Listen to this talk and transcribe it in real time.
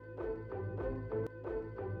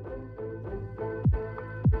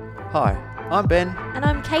Hi, I'm Ben. And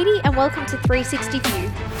I'm Katie, and welcome to 360 View.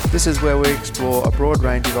 This is where we explore a broad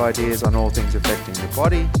range of ideas on all things affecting your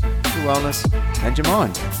body, your wellness, and your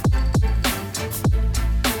mind.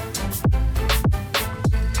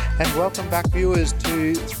 And welcome back, viewers,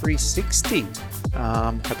 to 360.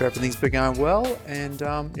 Hope everything's been going well and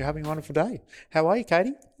you're having a wonderful day. How are you,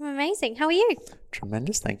 Katie? I'm amazing. How are you?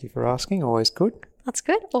 Tremendous. Thank you for asking. Always good. That's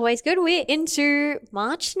good. Always good. We're into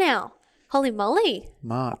March now. Holy moly.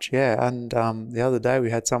 March, yeah. And the other day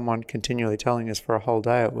we had someone continually telling us for a whole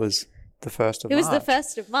day it was the 1st of March. It was the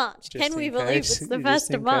 1st of March. Can we believe it's the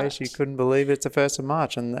 1st of March? Just in case you couldn't believe it's the 1st of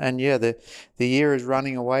March. And yeah, the year is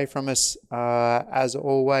running away from us as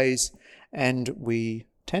always. And we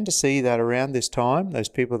tend to see that around this time, those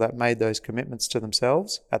people that made those commitments to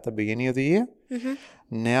themselves at the beginning of the year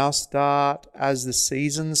now start, as the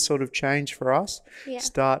seasons sort of change for us,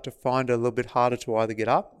 start to find it a little bit harder to either get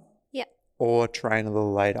up or train a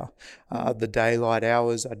little later. The daylight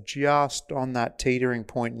hours are just on that teetering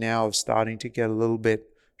point now of starting to get a little bit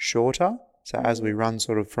shorter. So as we run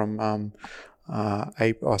sort of from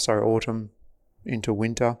autumn into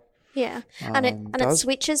winter. Yeah, and it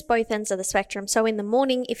switches both ends of the spectrum. So in the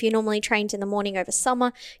morning, if you're normally trained in the morning over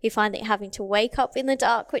summer, you find that you're having to wake up in the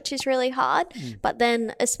dark, which is really hard. But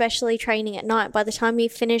then especially training at night, by the time you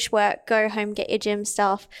finish work, go home, get your gym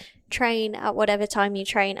stuff, train at whatever time you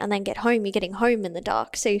train, and then get home, you're getting home in the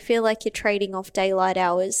dark. So you feel like you're trading off daylight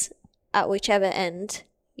hours at whichever end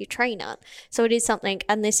you train at. So it is something,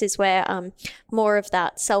 and this is where more of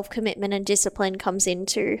that self-commitment and discipline comes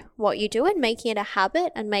into what you do and making it a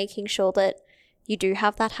habit and making sure that you do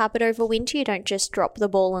have that habit over winter. You don't just drop the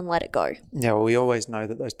ball and let it go. Yeah, well, we always know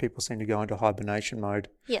that those people seem to go into hibernation mode.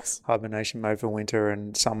 Yes. Hibernation mode for winter,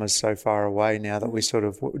 and summer's so far away now that we sort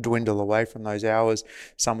of dwindle away from those hours.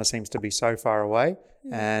 Summer seems to be so far away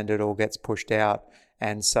and it all gets pushed out,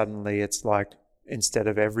 and suddenly it's like, instead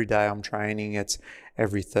of every day I'm training, it's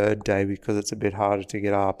every third day because it's a bit harder to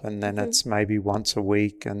get up, and then it's maybe once a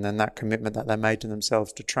week, and then that commitment that they made to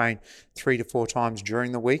themselves to train 3 to 4 times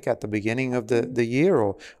during the week at the beginning of the year,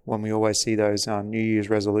 or when we always see those New Year's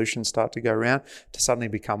resolutions start to go around, to suddenly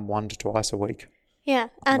become 1 to twice a week. Yeah.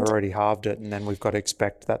 And we've already halved it, and then we've got to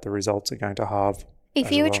expect that the results are going to halve. If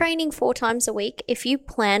you were training 4 times a week, if you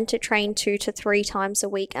plan to train 2 to 3 times a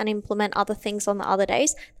week and implement other things on the other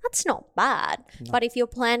days, that's not bad. No. But if you're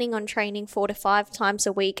planning on training 4 to 5 times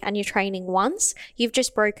a week and you're training once, you've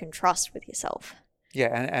just broken trust with yourself.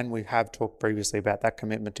 Yeah, and we have talked previously about that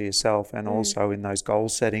commitment to yourself, and also in those goal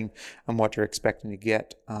setting and what you're expecting to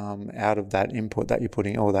get out of that input that you're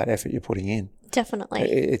putting, or that effort you're putting in. Definitely.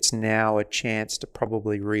 It's now a chance to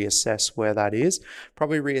probably reassess where that is.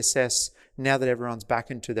 Probably reassess now that everyone's back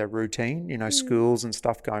into their routine, schools and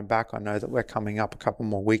stuff going back. I know that we're coming up a couple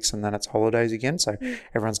more weeks and then it's holidays again. So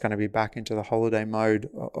everyone's going to be back into the holiday mode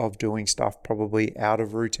of doing stuff probably out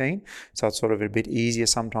of routine. So it's sort of a bit easier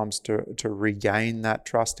sometimes to regain that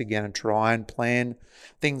trust again and try and plan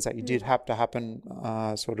things that you did have to happen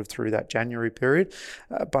sort of through that January period.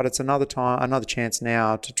 But it's another chance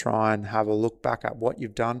now to try and have a look back at what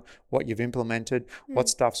you've done, what you've implemented, what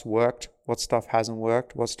stuff's worked, what stuff hasn't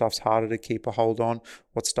worked, what stuff's harder to keep a hold on,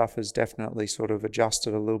 what stuff has definitely sort of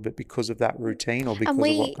adjusted a little bit because of that routine or because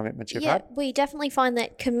of what commitments you've had. We definitely find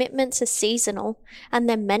that commitments are seasonal and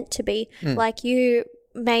they're meant to be. Like you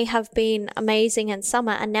may have been amazing in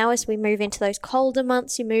summer, and now as we move into those colder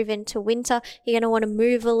months, you move into winter, you're going to want to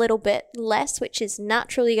move a little bit less, which is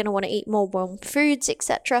natural. You're going to want to eat more warm foods,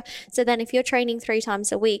 etc. So then if you're training 3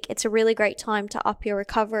 times a week, it's a really great time to up your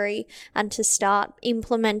recovery and to start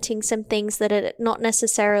implementing some things that are not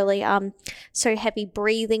necessarily so heavy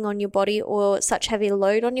breathing on your body or such heavy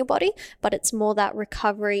load on your body, but it's more that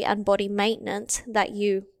recovery and body maintenance that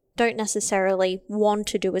you don't necessarily want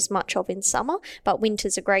to do as much of in summer, but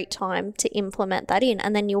winter's a great time to implement that in,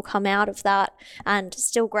 and then you'll come out of that and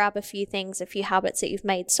still grab a few things, a few habits that you've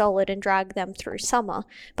made solid and drag them through summer,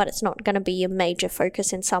 but it's not going to be your major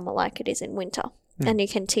focus in summer like it is in winter. And you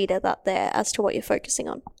can teeter that there as to what you're focusing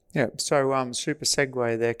on. Yeah, so super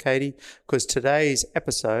segue there, Katie, because today's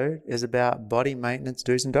episode is about body maintenance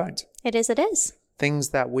do's and don'ts. It is. Things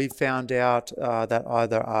that we've found out that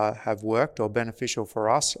either have worked or beneficial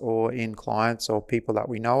for us or in clients or people that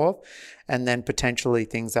we know of, and then potentially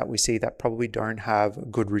things that we see that probably don't have a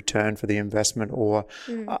good return for the investment or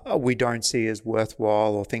we don't see as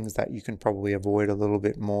worthwhile, or things that you can probably avoid a little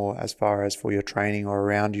bit more as far as for your training or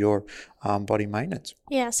around your body maintenance.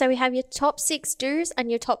 Yeah, so we have your top 6 do's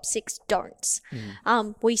and your top 6 don'ts.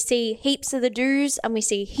 We see heaps of the do's and we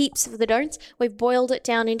see heaps of the don'ts. We've boiled it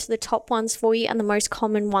down into the top ones for you, and the most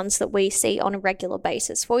common ones that we see on a regular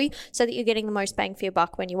basis for you, so that you're getting the most bang for your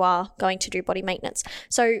buck when you are going to do body maintenance.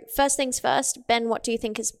 So first things first, Ben, what do you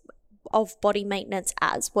think is of body maintenance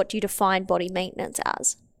as? What do you define body maintenance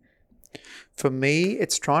as? For me,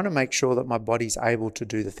 it's trying to make sure that my body's able to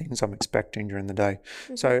do the things I'm expecting during the day.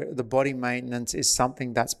 So the body maintenance is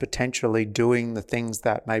something that's potentially doing the things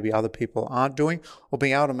that maybe other people aren't doing, or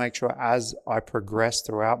being able to make sure as I progress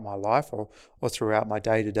throughout my life or throughout my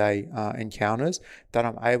day-to-day encounters, that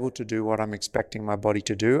I'm able to do what I'm expecting my body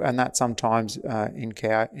to do. And that sometimes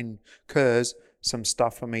incurs some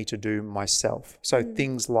stuff for me to do myself. So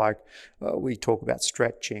things like we talk about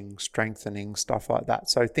stretching, strengthening, stuff like that.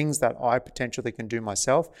 So things that I potentially can do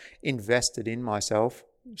myself, invested in myself,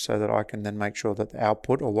 so that I can then make sure that the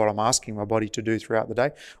output, or what I'm asking my body to do throughout the day,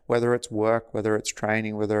 whether it's work, whether it's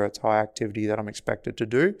training, whether it's high activity that I'm expected to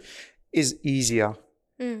do, is easier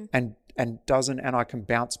and I can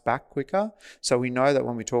bounce back quicker. So we know that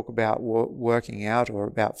when we talk about working out or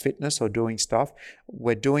about fitness or doing stuff,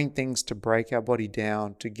 we're doing things to break our body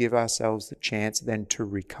down, to give ourselves the chance then to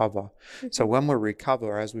recover. So when we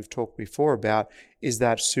recover, as we've talked before about, is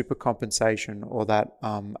that super compensation or that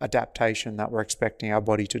adaptation that we're expecting our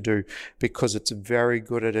body to do, because it's very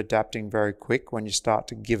good at adapting very quick when you start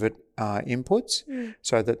to give it inputs,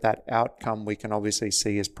 so that outcome we can obviously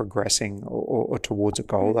see as progressing or towards a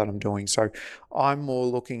goal that I'm doing. So I'm more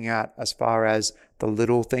looking at as far as the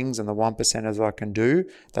little things and the 1%ers I can do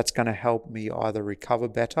that's going to help me either recover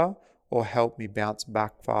better or help me bounce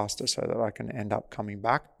back faster, so that I can end up coming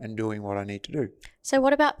back and doing what I need to do. So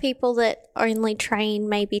what about people that only train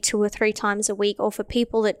maybe 2 or 3 times a week, or for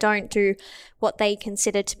people that don't do what they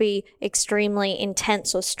consider to be extremely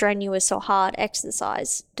intense or strenuous or hard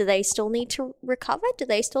exercise? Do they still need to recover? Do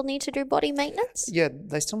they still need to do body maintenance? Yeah,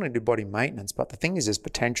 they still need to do body maintenance, but the thing is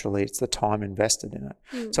potentially it's the time invested in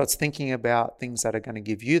it. So it's thinking about things that are going to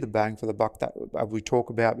give you the bang for the buck that we talked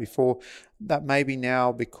about before, that maybe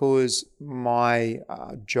now, because my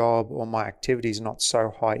job or my activity is not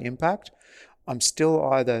so high impact, I'm still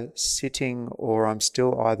either sitting or I'm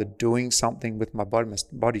still either doing something with my body. My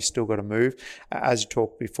body's still got to move. As you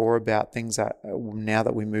talked before about things that now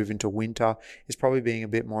that we move into winter, is probably being a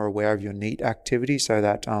bit more aware of your NEAT activity, so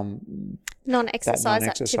that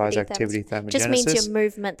non-exercise activity thermogenesis. Just means your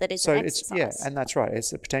movement that is an exercise. And that's right. It's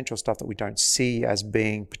the potential stuff that we don't see as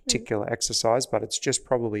being particular exercise, but it's just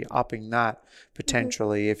probably upping that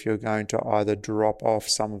potentially if you're going to either drop off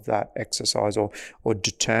some of that exercise or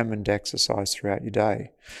determined exercise throughout your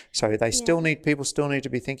day. So people still need to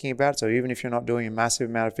be thinking about it. So even if you're not doing a massive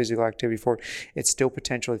amount of physical activity for it, it's still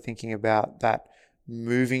potentially thinking about that,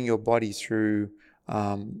 moving your body through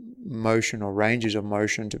motion or ranges of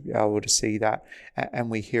motion to be able to see that. And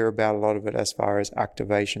we hear about a lot of it as far as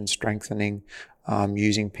activation, strengthening,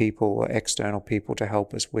 using people or external people to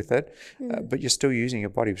help us with it. But you're still using your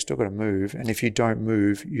body. You've still got to move. And if you don't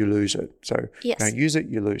move, you lose it. So you don't use it,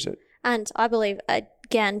 you lose it. And I believe,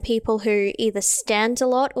 again, people who either stand a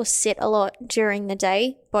lot or sit a lot during the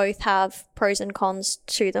day both have pros and cons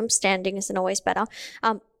to them. Standing isn't always better.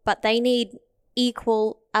 But they need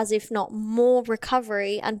equal, as if not more,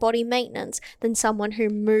 recovery and body maintenance than someone who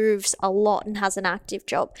moves a lot and has an active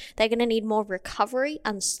job. They're going to need more recovery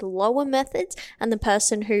and slower methods, and the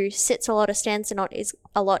person who sits a lot or stands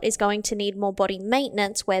a lot is going to need more body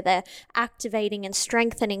maintenance, where they're activating and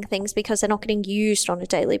strengthening things because they're not getting used on a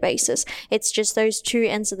daily basis. It's just those two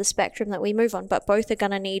ends of the spectrum that we move on, but both are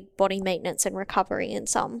going to need body maintenance and recovery in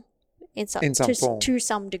some form. To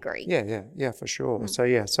some degree. Yeah, for sure.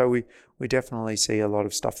 So we definitely see a lot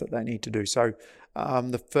of stuff that they need to do. So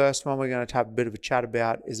the first one we're going to have a bit of a chat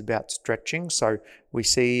about is about stretching. So we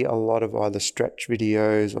see a lot of either stretch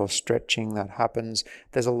videos or stretching that happens.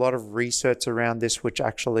 There's a lot of research around this, which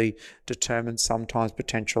actually determines sometimes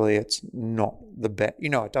potentially it's not the best.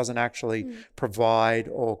 It doesn't actually provide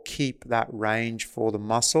or keep that range for the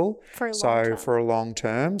muscle for a long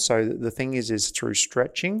term. So the thing is through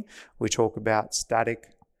stretching, we talk about static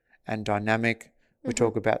and dynamic. We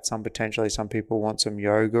talk about some people want some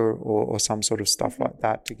yoga or some sort of stuff like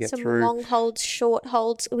that to get through. Some long holds, short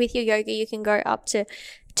holds. With your yoga, you can go up to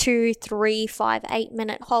 2, 3, 5, 8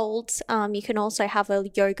 minute holds. You can also have a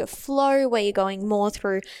yoga flow where you're going more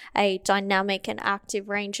through a dynamic and active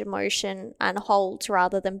range of motion and holds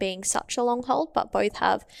rather than being such a long hold, but both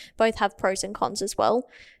have pros and cons as well.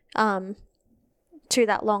 to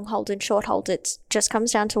that long hold and short hold. It just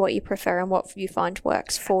comes down to what you prefer and what you find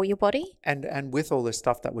works for your body. And with all this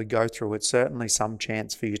stuff that we go through, it's certainly some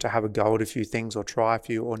chance for you to have a go at a few things or try a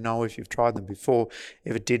few, or know if you've tried them before,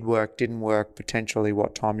 if it did work, didn't work, potentially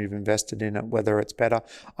what time you've invested in it, whether it's better.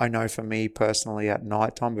 I know for me personally, at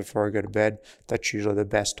night time before I go to bed, that's usually the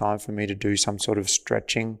best time for me to do some sort of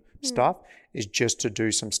stretching stuff, is just to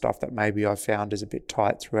do some stuff that maybe I found is a bit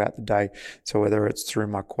tight throughout the day. So whether it's through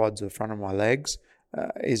my quads or the front of my legs,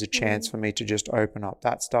 is a chance for me to just open up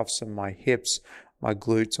that stuff. So my hips, my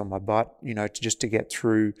glutes or my butt, to get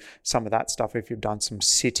through some of that stuff. If you've done some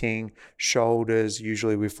sitting, shoulders,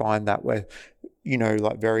 usually we find that we're,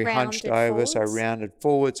 like very hunched over, so rounded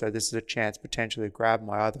forward. So this is a chance potentially to grab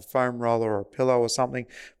my either foam roller or a pillow or something,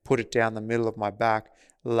 put it down the middle of my back,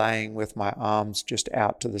 laying with my arms just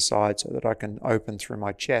out to the side so that I can open through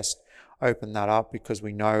my chest, open that up, because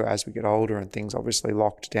we know as we get older and things obviously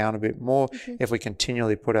locked down a bit more, if we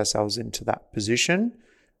continually put ourselves into that position,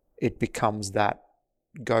 it becomes that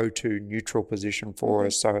go-to neutral position for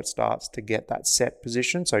us. So it starts to get that set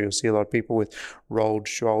position. So you'll see a lot of people with rolled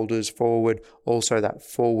shoulders forward, also that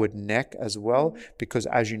forward neck as well, because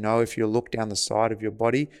as you know, if you look down the side of your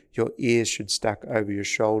body, your ears should stack over your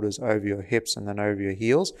shoulders, over your hips, and then over your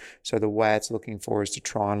heels. So the way it's looking for is to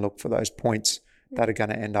try and look for those points that are going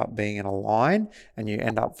to end up being in a line, and you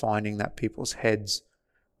end up finding that people's heads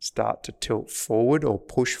start to tilt forward or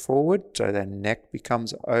push forward, so their neck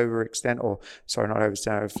becomes not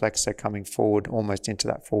overextend, flex, so coming forward almost into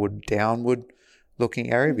that forward downward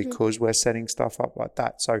looking area, because we're setting stuff up like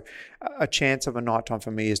that. So a chance of a nighttime for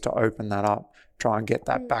me is to open that up, try and get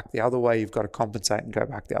that back the other way. You've got to compensate and go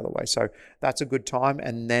back the other way. So that's a good time.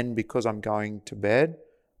 And then because I'm going to bed,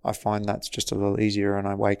 I find that's just a little easier, and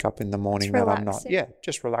I wake up in the morning that I'm not,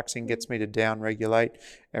 just relaxing, gets me to down regulate,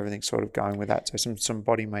 everything's sort of going with that. So some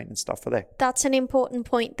body maintenance stuff for there. That's an important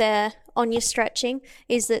point there on your stretching,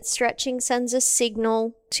 is that stretching sends a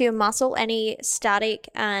signal to your muscle. Any static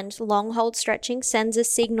and long hold stretching sends a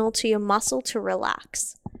signal to your muscle to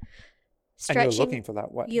relax. Stretching, and you're looking for that.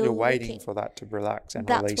 You're waiting for that to relax and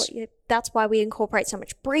release. That's why we incorporate so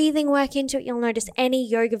much breathing work into it. You'll notice any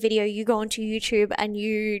yoga video, you go onto YouTube and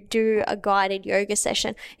you do a guided yoga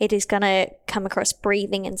session, it is going to come across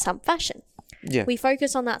breathing in some fashion. Yeah. We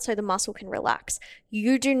focus on that so the muscle can relax.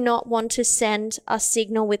 You do not want to send a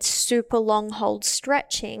signal with super long hold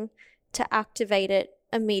stretching to activate it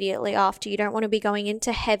immediately after. You don't want to be going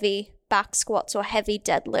into heavy back squats or heavy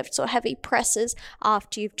deadlifts or heavy presses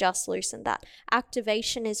after you've just loosened that.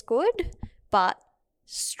 Activation is good, but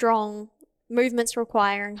strong movements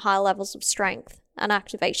requiring high levels of strength and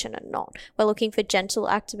activation are not. We're looking for gentle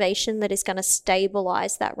activation that is going to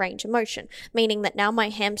stabilize that range of motion, meaning that now my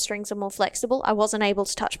hamstrings are more flexible. I wasn't able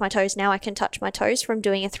to touch my toes. Now I can touch my toes from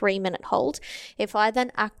doing a 3-minute hold. If I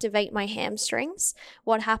then activate my hamstrings,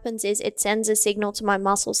 what happens is it sends a signal to my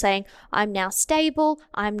muscle saying, I'm now stable,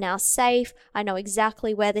 I'm now safe, I know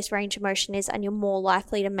exactly where this range of motion is, and you're more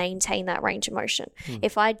likely to maintain that range of motion.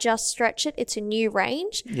 If I just stretch it, it's a new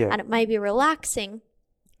range, and it may be relaxing,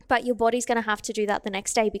 but your body's going to have to do that the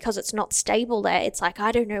next day because it's not stable there. It's like,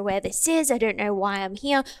 I don't know where this is. I don't know why I'm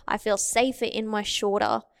here. I feel safer in my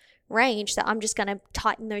shorter range, that I'm just going to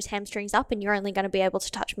tighten those hamstrings up, and you're only going to be able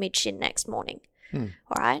to touch mid-shin next morning. All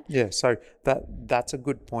right? Yeah, so that's a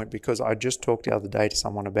good point, because I just talked the other day to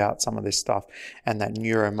someone about some of this stuff and that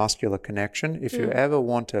neuromuscular connection. If you ever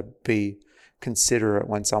want to be considerate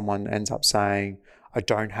when someone ends up saying, I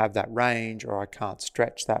don't have that range, or I can't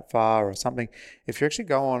stretch that far or something. If you actually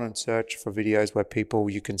go on and search for videos where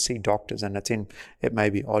you can see doctors, and it may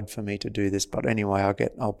be odd for me to do this, but anyway,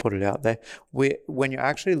 I'll put it out there. When you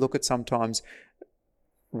actually look at sometimes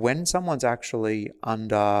when someone's actually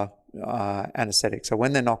under anesthetic, so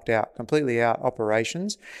when they're knocked out, completely out,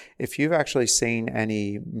 operations, if you've actually seen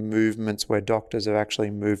any movements where doctors have actually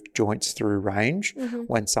moved joints through range,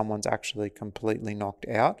 when someone's actually completely knocked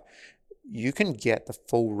out, you can get the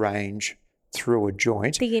full range through a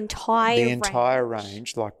joint. The entire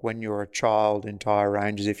range, like when you're a child, entire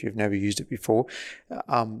range, as if you've never used it before,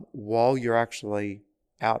 while you're actually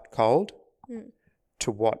out cold,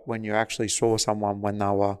 to when you actually saw someone when they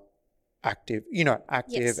were active,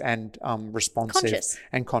 and responsive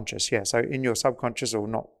and conscious. Yeah. So in your subconscious, or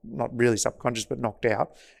not really subconscious, but knocked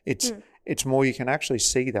out, it's more, you can actually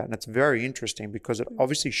see that. And it's very interesting because it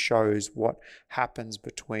obviously shows what happens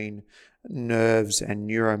between nerves and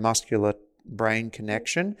neuromuscular brain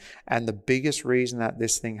connection. And the biggest reason that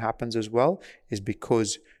this thing happens as well is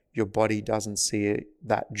because your body doesn't see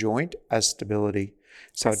that joint as stability.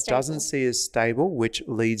 So As it doesn't see as stable, which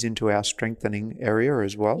leads into our strengthening area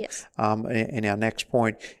as well. Yes. And our next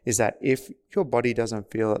point is that if your body doesn't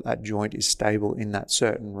feel that that joint is stable in that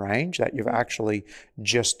certain range that you've actually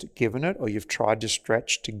just given it, or you've tried to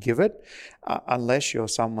stretch to give it, unless you're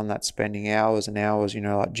someone that's spending hours and hours,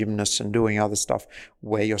 like gymnasts and doing other stuff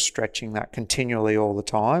where you're stretching that continually all the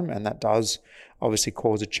time, and that does obviously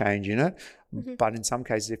cause a change in it. But in some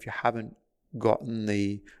cases, if you haven't gotten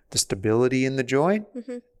the stability in the joint,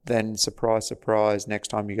 then surprise, surprise, next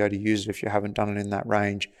time you go to use it, if you haven't done it in that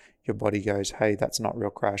range, your body goes, hey, that's not real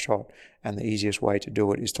crash hot. And the easiest way to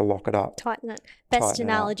do it is to lock it up. Tighten it. Best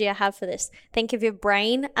analogy I have for this. Think of your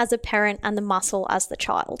brain as a parent and the muscle as the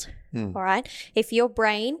child. All right. If your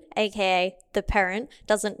brain, aka the parent,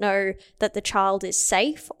 doesn't know that the child is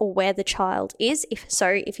safe or where the child is,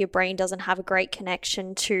 if your brain doesn't have a great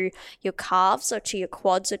connection to your calves or to your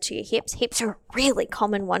quads or to your hips are a really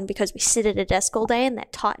common one because we sit at a desk all day and they're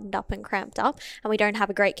tightened up and cramped up, and we don't have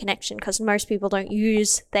a great connection because most people don't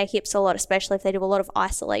use their hips a lot, especially if they do a lot of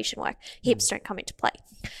isolation work. Hips don't come into play.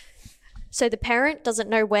 So the parent doesn't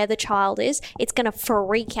know where the child is. It's going to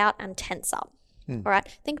freak out and tense up. All right.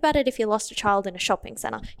 Think about it if you lost a child in a shopping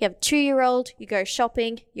center. You have a 2-year-old, you go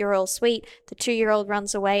shopping, you're all sweet, the 2-year-old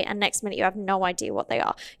runs away, and next minute you have no idea what they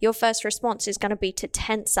are. Your first response is going to be to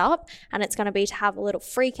tense up, and it's going to be to have a little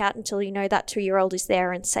freak out until you know that 2-year-old is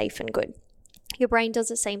there and safe and good. Your brain does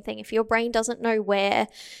the same thing. If your brain doesn't know where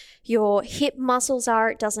your hip muscles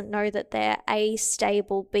are, it doesn't know that they're A,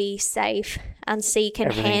 stable, B, safe, and C,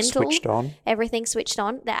 can handle everything switched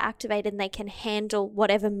on. They're activated and they can handle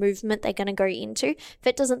whatever movement they're going to go into. If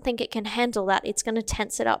it doesn't think it can handle that, it's going to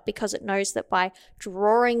tense it up because it knows that by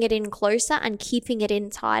drawing it in closer and keeping it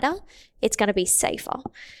in tighter, it's going to be safer.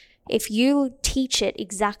 If you teach it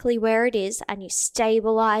exactly where it is and you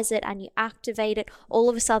stabilize it and you activate it, all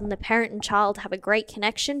of a sudden the parent and child have a great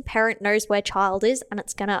connection. Parent knows where child is, and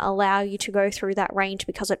it's going to allow you to go through that range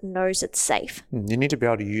because it knows it's safe. You need to be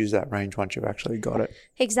able to use that range once you've actually got it.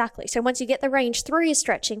 Exactly. So once you get the range through your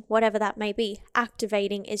stretching, whatever that may be,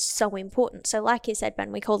 activating is so important. So like you said,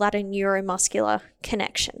 Ben, we call that a neuromuscular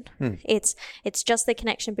connection. It's just the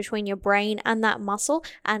connection between your brain and that muscle,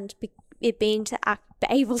 and it being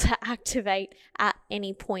able to activate at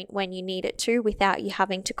any point when you need it to without you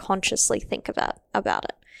having to consciously think about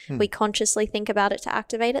it. We consciously think about it to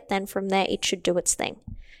activate it, then from there it should do its thing.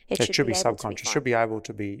 It should be subconscious. Should be able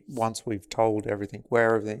to be, once we've told everything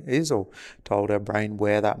where everything is, or told our brain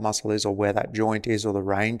where that muscle is or where that joint is or the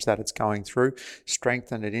range that it's going through,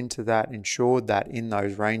 strengthen it into that, ensured that in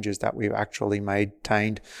those ranges that we've actually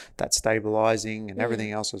maintained that stabilizing and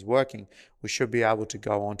everything else is working, we should be able to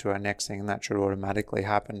go on to our next thing, and that should automatically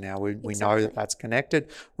happen. Now we know that that's connected.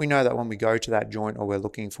 We know that when we go to that joint or we're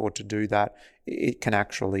looking for to do that, it can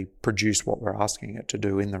actually produce what we're asking it to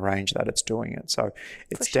do in the range that it's doing it. So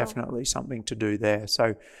it's definitely something to do there.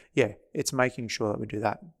 So yeah, it's making sure that we do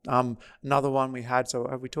that. Another one we had, so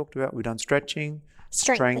have we talked about, we've done stretching,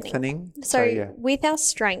 strengthening. So with our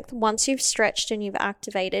strength, once you've stretched and you've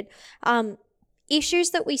activated, issues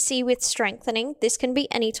that we see with strengthening, this can be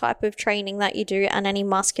any type of training that you do and any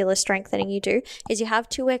muscular strengthening you do, is you have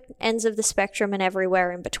two ends of the spectrum and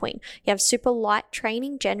everywhere in between. You have super light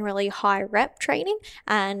training, generally high rep training,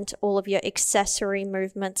 and all of your accessory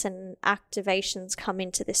movements and activations come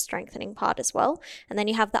into this strengthening part as well. And then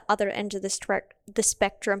you have the other end of the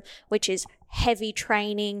spectrum, which is heavy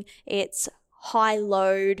training. It's high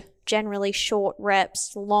load, generally short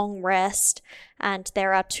reps, long rest, and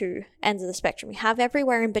there are two ends of the spectrum. You have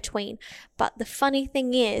everywhere in between. But the funny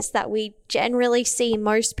thing is that we generally see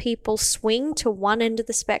most people swing to one end of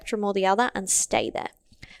the spectrum or the other and stay there.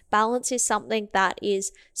 Balance is something that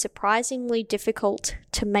is surprisingly difficult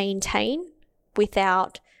to maintain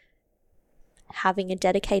without having a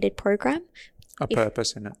dedicated program. A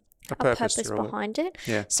purpose in it. A purpose behind it.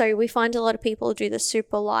 Yeah. So we find a lot of people do the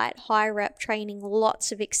super light, high rep training,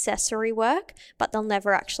 lots of accessory work, but they'll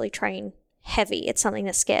never actually train heavy. It's something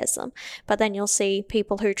that scares them. But then you'll see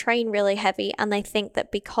people who train really heavy and they think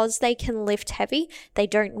that because they can lift heavy, they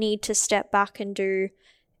don't need to step back and do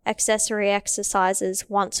accessory exercises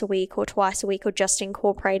once a week or twice a week or just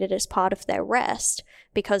incorporate it as part of their rest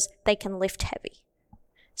because they can lift heavy.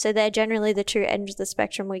 So they're generally the two ends of the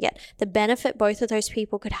spectrum we get. The benefit both of those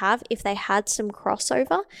people could have if they had some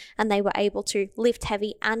crossover and they were able to lift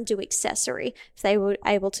heavy and do accessory. If they were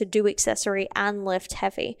able to do accessory and lift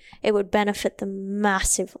heavy, it would benefit them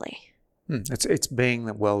massively. It's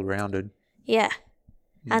being well-rounded. Yeah.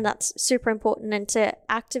 And that's super important. And to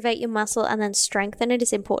activate your muscle and then strengthen it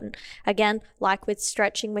is important. Again, like with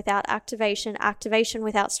stretching without activation, activation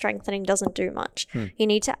without strengthening doesn't do much. You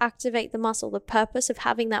need to activate the muscle. The purpose of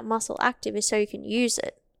having that muscle active is so you can use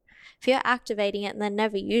it. If you're activating it and then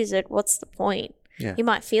never use it, what's the point? Yeah. You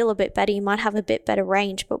might feel a bit better, you might have a bit better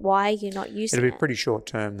range, but why are you not using it? It'll be pretty short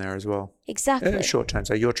term there as well. Exactly. Short term.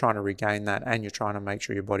 So you're trying to regain that and you're trying to make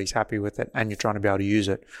sure your body's happy with it and you're trying to be able to use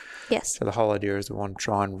it. Yes. So the whole idea is to want to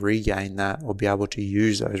try and regain that or be able to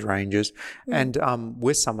use those ranges. And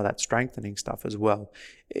with some of that strengthening stuff as well,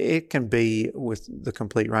 it can be with the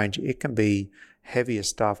complete range, it can be heavier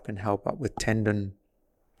stuff can help up with tendon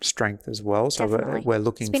strength as well. So we're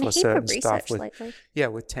looking for certain stuff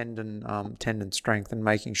with tendon strength and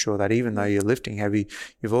making sure that even though you're lifting heavy,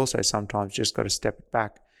 you've also sometimes just got to step it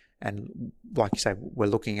back. And like you say, we're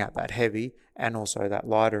looking at that heavy and also that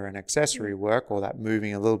lighter and accessory work, or that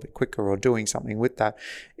moving a little bit quicker or doing something with that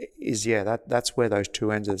is, that's where those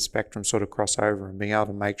two ends of the spectrum sort of cross over, and being able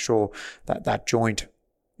to make sure that that joint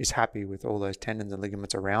is happy with all those tendons and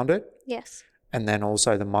ligaments around it. Yes. And then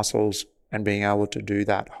also the muscles, and being able to do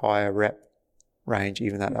that higher rep range,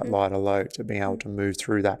 even at that lighter load, so being able to move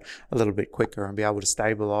through that a little bit quicker and be able to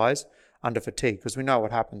stabilize under fatigue. Because we know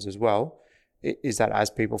what happens as well is that as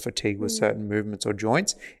people fatigue with certain movements or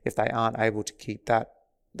joints, if they aren't able to keep that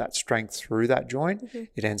strength through that joint,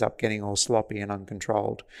 it ends up getting all sloppy and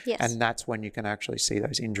uncontrolled. Yes. And that's when you can actually see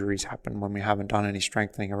those injuries happen, when we haven't done any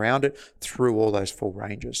strengthening around it through all those full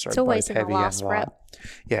ranges. So it's always both in heavy the last and light. rep.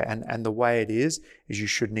 Yeah, and the way it is you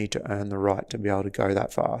should need to earn the right to be able to go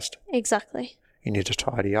that fast. Exactly. You need to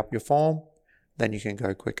tidy up your form, then you can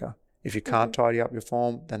go quicker. If you can't tidy up your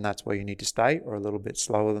form, then that's where you need to stay, or a little bit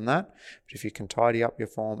slower than that. But if you can tidy up your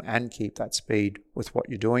form and keep that speed with what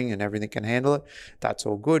you're doing and everything can handle it, that's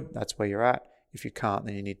all good. That's where you're at. If you can't,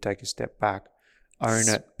 then you need to take a step back. Own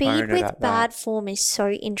it. Speed with bad form is so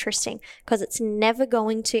interesting because it's never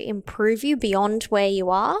going to improve you beyond where you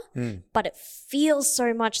are, but it feels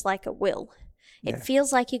so much like it will. It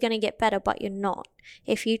feels like you're going to get better, but you're not.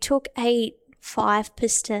 If you took a 5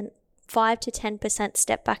 to 10%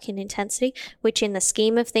 step back in intensity, which in the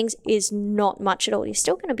scheme of things is not much at all. You're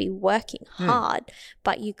still going to be working hard,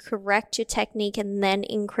 but you correct your technique and then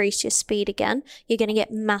increase your speed again, you're going to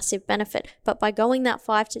get massive benefit. But by going that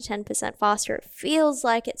 5 to 10% faster, it feels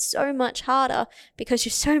like it's so much harder because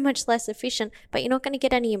you're so much less efficient, but you're not going to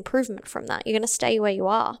get any improvement from that. You're going to stay where you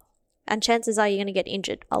are. And chances are you're going to get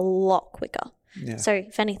injured a lot quicker. Yeah. So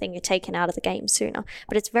if anything, you're taken out of the game sooner.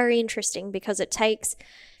 But it's very interesting because it takes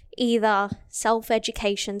either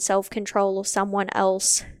self-education, self-control, or someone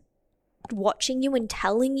else watching you and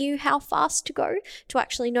telling you how fast to go to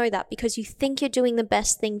actually know that, because you think you're doing the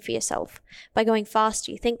best thing for yourself. By going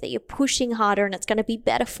faster, you think that you're pushing harder and it's going to be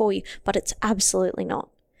better for you, but it's absolutely not,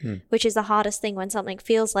 which is the hardest thing when something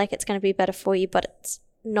feels like it's going to be better for you, but it's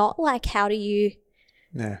not. Like, how do you...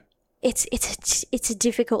 Yeah. It's a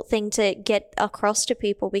difficult thing to get across to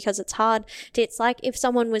people because it's hard. It's like if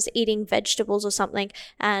someone was eating vegetables or something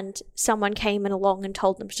and someone came in along and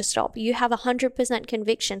told them to stop. You have 100%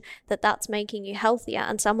 conviction that that's making you healthier,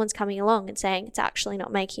 and someone's coming along and saying it's actually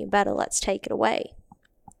not making you better, let's take it away.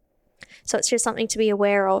 So it's just something to be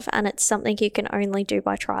aware of, and it's something you can only do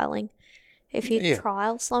by trialing. If you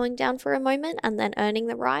trial slowing down for a moment and then earning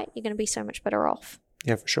the right, you're going to be so much better off.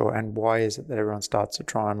 Yeah, for sure. And why is it that everyone starts to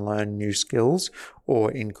try and learn new skills or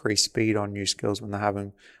increase speed on new skills when they're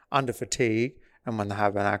having under fatigue and when they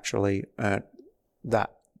haven't actually earned that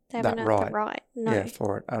right? No. Yeah,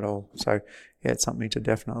 for it at all. So yeah, it's something to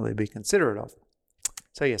definitely be considerate of.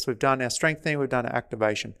 So yes, we've done our strengthening, we've done our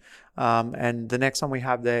activation. And the next one we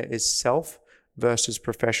have there is self versus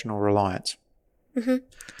professional reliance.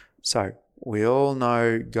 So we all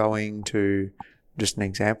know going to... Just an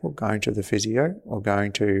example, going to the physio or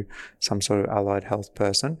going to some sort of allied health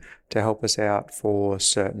person to help us out for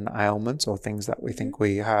certain ailments or things that we think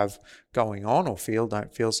we have going on or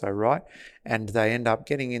don't feel so right. And they end up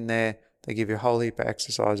getting in there, they give you a whole heap of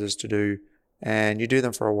exercises to do, and you do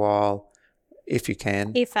them for a while, if you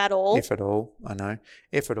can. If at all. If at all, I know.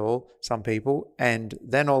 If at all, some people. And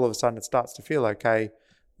then all of a sudden it starts to feel okay.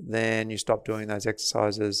 Then you stop doing those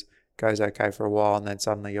exercises, goes okay for a while, and then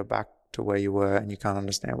suddenly you're back to where you were and you can't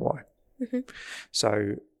understand why.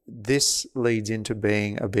 So this leads into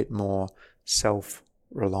being a bit more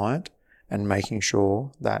self-reliant and making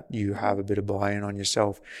sure that you have a bit of buy-in on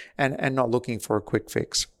yourself and not looking for a quick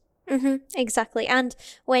fix. Exactly. And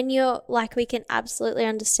when you're like, we can absolutely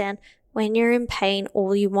understand when you're in pain,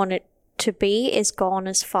 all you want it to be is gone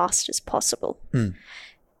as fast as possible.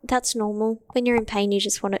 That's normal. When you're in pain, you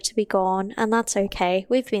just want it to be gone, and that's okay.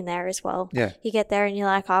 We've been there as well. Yeah. You get there and you're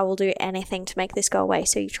like, I will do anything to make this go away.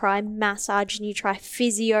 So you try massage and you try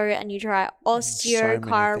physio and you try osteo,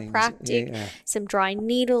 chiropractic, some dry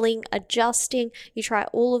needling, adjusting. You try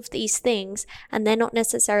all of these things, and they're not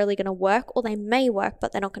necessarily going to work, or they may work,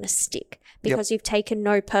 but they're not going to stick because you've taken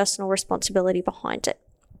no personal responsibility behind it.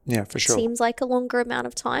 Yeah, for sure. Seems like a longer amount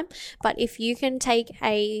of time, but if you can take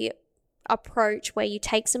a approach where you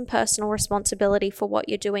take some personal responsibility for what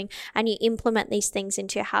you're doing and you implement these things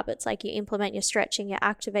into your habits, like you implement your stretching, your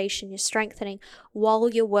activation, your strengthening, while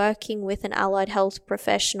you're working with an allied health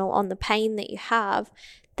professional on the pain that you have,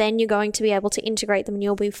 then you're going to be able to integrate them and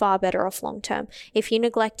you'll be far better off long term. If you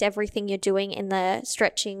neglect everything you're doing in the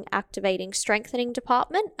stretching, activating, strengthening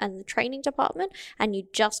department and the training department, and you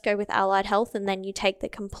just go with allied health, and then you take the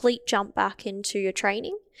complete jump back into your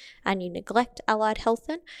training and you neglect allied health,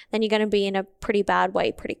 then you're going to be in a pretty bad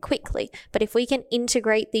way pretty quickly. But if we can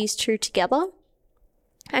integrate these two together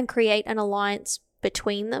and create an alliance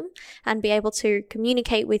between them and be able to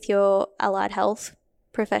communicate with your allied health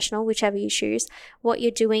professional, whichever you choose, what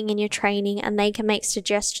you're doing in your training, and they can make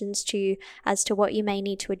suggestions to you as to what you may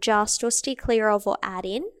need to adjust or steer clear of or add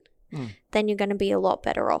in, then you're going to be a lot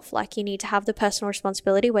better off. Like, you need to have the personal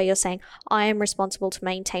responsibility where you're saying, I am responsible to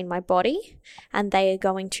maintain my body, and they are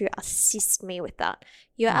going to assist me with that.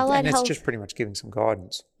 Your allied health, just pretty much giving some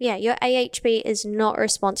guidance. Yeah, your AHP is not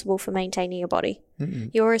responsible for maintaining your body.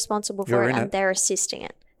 You're responsible for it, and they're assisting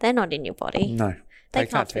it. They're not in your body. No. They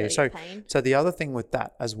can't tell you. So the other thing with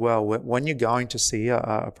that as well, when you're going to see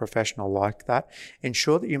a professional like that,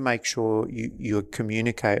 ensure that you make sure you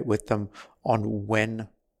communicate with them on when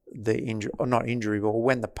the injury, or not injury, but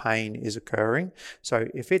when the pain is occurring. So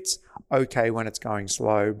if it's okay when it's going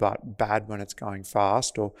slow, but bad when it's going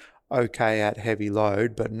fast, or okay at heavy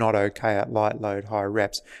load, but not okay at light load, high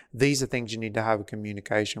reps, these are things you need to have a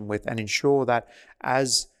communication with, and ensure that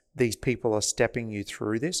as these people are stepping you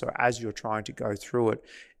through this, or as you're trying to go through it,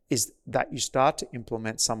 is that you start to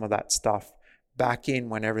implement some of that stuff back in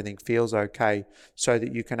when everything feels okay, so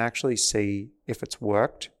that you can actually see if it's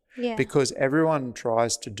worked. Yeah. Because everyone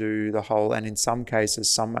tries to do the whole, and in some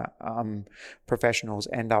cases, some professionals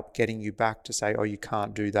end up getting you back to say, oh, you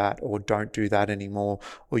can't do that, or don't do that anymore,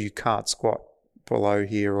 or you can't squat below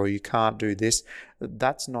here, or you can't do this.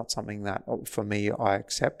 That's not something that, for me, I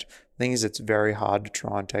accept. The thing is, it's very hard to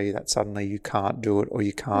try and tell you that suddenly you can't do it, or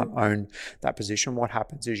you can't own that position. What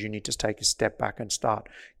happens is you need to take a step back and start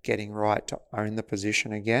getting right to own the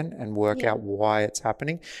position again and work out why it's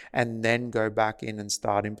happening, and then go back in and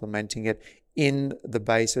start implementing it in the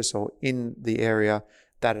basis or in the area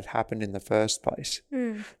that it happened in the first place.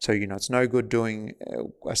 So, it's no good doing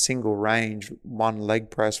a single range,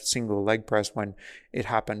 single leg press when it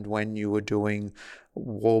happened when you were doing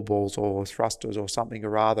wall balls or thrusters or something,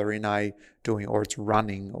 or rather or it's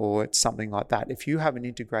running, or it's something like that. If you haven't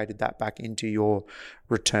integrated that back into your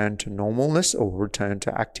return to normalness or return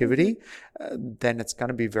to activity, then it's going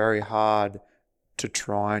to be very hard to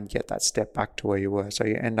try and get that step back to where you were. So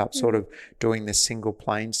you end up sort of doing this single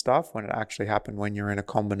plane stuff when it actually happened when you're in a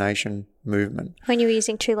combination movement. When you're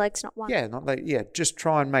using two legs, not one. Yeah, just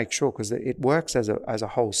try and make sure, because it works as a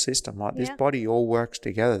whole system. Like, this body all works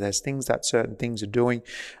together. There's things that certain things are doing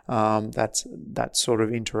that sort of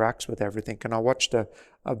interacts with everything. And I watched a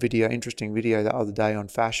interesting video the other day on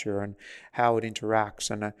fascia and how it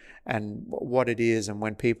interacts and what it is, and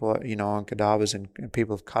when people are on cadavers and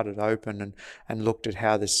people have cut it open and looked at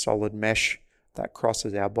how this solid mesh that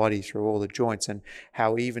crosses our body through all the joints, and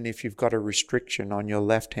how even if you've got a restriction on your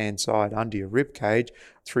left hand side under your rib cage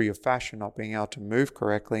through your fascia not being able to move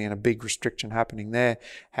correctly and a big restriction happening there,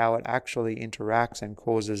 how it actually interacts and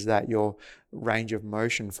causes that your range of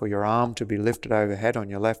motion for your arm to be lifted overhead on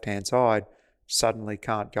your left hand side suddenly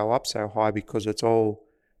can't go up so high, because it's all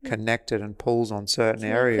connected and pulls on certain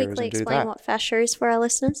areas. Can you quickly explain what fascia is for our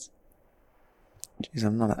listeners? Jeez,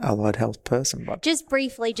 I'm not an allied health person, but just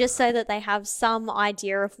briefly, just so that they have some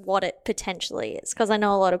idea of what it potentially is, because I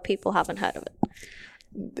know a lot of people haven't heard of it.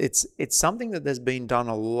 It's something that there's been done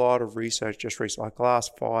a lot of research just recently, like the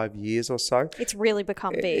last 5 years or so. It's really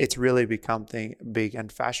become big. It's really become big, and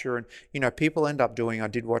fascia, and people end up doing. I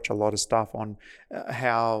did watch a lot of stuff on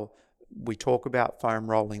how we talk about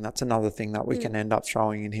foam rolling. That's another thing that we can end up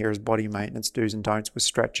throwing in here as body maintenance do's and don'ts with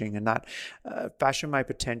stretching, and that fascia may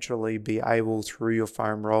potentially be able, through your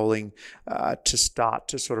foam rolling, to start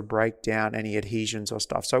to sort of break down any adhesions or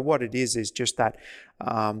stuff. So what it is just that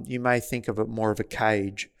you may think of it more of a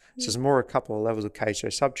cage. So there's more a couple of levels of cage. So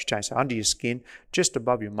subcutaneous, so under your skin, just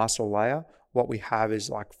above your muscle layer, what we have is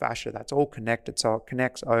like fascia that's all connected. So it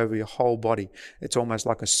connects over your whole body. It's almost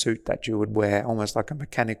like a suit that you would wear, almost like a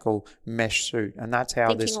mechanical mesh suit. And that's how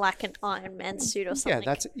Thinking like an Iron Man suit or something.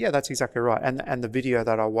 That's exactly right. And the video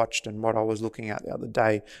that I watched and what I was looking at the other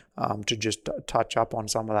day, to just touch up on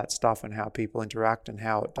some of that stuff and how people interact and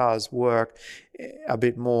how it does work a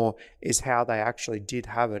bit more, is how they actually did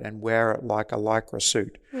have it and wear it like a Lycra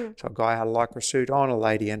suit. So a guy had a Lycra suit on, a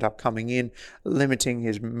lady ended up coming in, limiting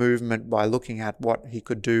his movement by looking at what he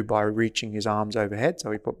could do by reaching his arms overhead.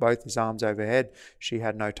 So he put both his arms overhead. She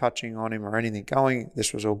had no touching on him or anything going.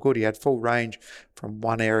 This was all good. He had full range from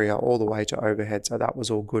one area all the way to overhead. So that was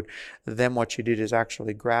all good. Then what she did is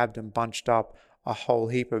actually grabbed and bunched up a whole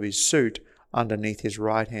heap of his suit underneath his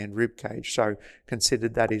right hand rib cage. So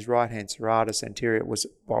considered that his right hand serratus anterior was,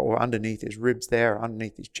 or underneath his ribs there,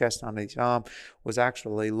 underneath his chest, underneath his arm, was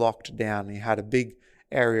actually locked down. He had a big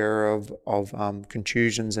area of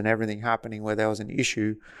contusions and everything happening where there was an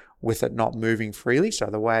issue with it not moving freely. So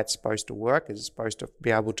the way it's supposed to work is it's supposed to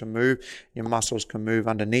be able to move. Your muscles can move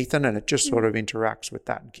underneath it, and it just sort of interacts with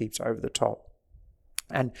that and keeps over the top.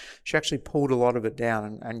 And she actually pulled a lot of it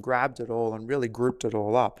down and grabbed it all and really grouped it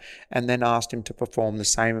all up, and then asked him to perform the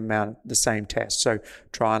same test. So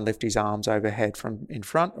try and lift his arms overhead from in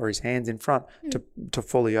front, or his hands in front to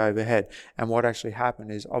fully overhead. And what actually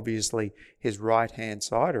happened is, obviously his right hand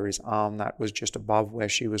side, or his arm that was just above where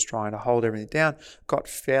she was trying to hold everything down, got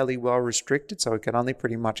fairly well restricted. So he could only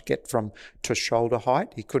pretty much get from to shoulder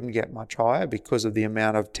height. He couldn't get much higher because of the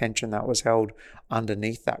amount of tension that was held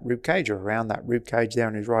underneath that rib cage, or around that rib cage there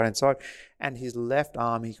on his right hand side. And his left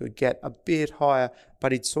arm he could get a bit higher,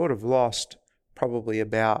 but he'd sort of lost probably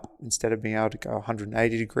about, instead of being able to go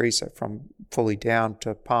 180 degrees, so from fully down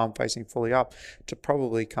to palm facing fully up, to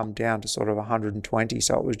probably come down to sort of 120.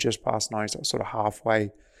 So it was just past 90, so it was sort of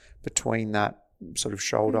halfway between that sort of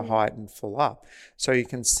shoulder height and full up. So you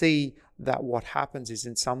can see that what happens is,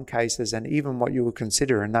 in some cases, and even what you would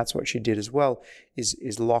consider, and that's what she did as well,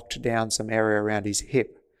 is locked down some area around his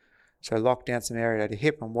hip. So locked down some area at his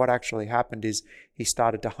hip, and what actually happened is he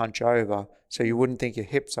started to hunch over. So you wouldn't think your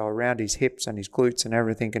hips are around his hips and his glutes and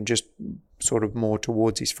everything, and just sort of more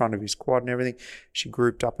towards his front of his quad and everything. She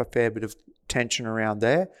grouped up a fair bit of tension around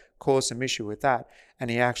there, caused some issue with that, and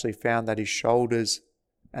he actually found that his shoulders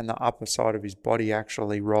and the upper side of his body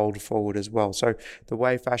actually rolled forward as well. So the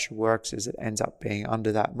way fascia works is it ends up being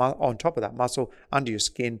under that, on top of that muscle, under your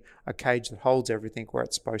skin, a cage that holds everything where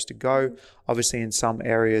it's supposed to go. Obviously, in some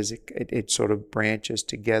areas, it sort of branches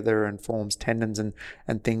together and forms tendons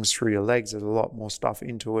and things through your legs. There's a lot more stuff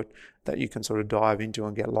into it that you can sort of dive into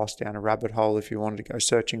and get lost down a rabbit hole if you wanted to go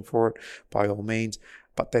searching for it, by all means.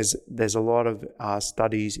 But there's a lot of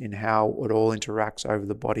studies in how it all interacts over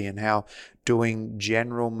the body, and how doing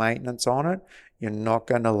general maintenance on it, you're not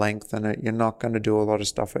going to lengthen it, you're not going to do a lot of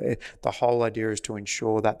stuff. The whole idea is to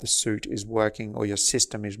ensure that the suit is working, or your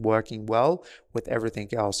system is working well with everything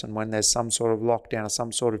else. And when there's some sort of lockdown or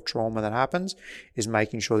some sort of trauma that happens, is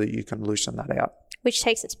making sure that you can loosen that out. Which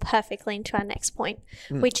takes us perfectly into our next point,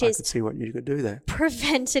 which is, I could see what you could do there.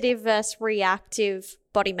 Preventative versus reactive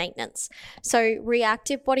body maintenance. So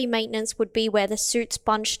reactive body maintenance would be where the suit's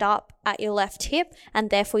bunched up at your left hip,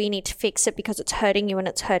 and therefore you need to fix it because it's hurting you and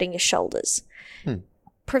it's hurting your shoulders.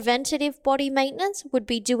 Preventative body maintenance would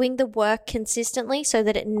be doing the work consistently so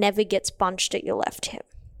that it never gets bunched at your left hip.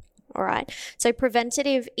 All right. So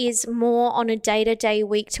preventative is more on a day-to-day,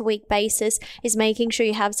 week-to-week basis, is making sure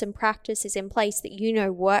you have some practices in place that you know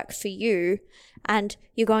work for you, and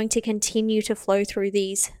you're going to continue to flow through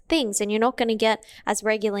these things, and you're not going to get as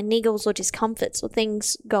regular niggles or discomforts or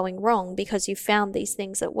things going wrong because you found these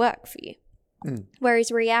things that work for you.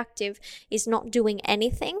 Whereas reactive is not doing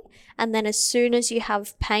anything, and then as soon as you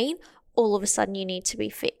have pain, all of a sudden you need to be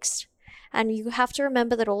fixed. And you have to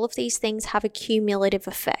remember that all of these things have a cumulative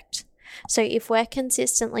effect. So if we're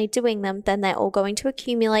consistently doing them, then they're all going to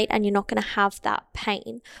accumulate, and you're not going to have that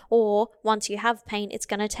pain. Or once you have pain, it's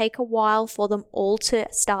going to take a while for them all to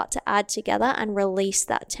start to add together and release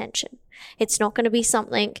that tension. It's not going to be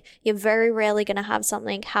something, you're very rarely going to have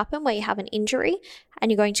something happen where you have an injury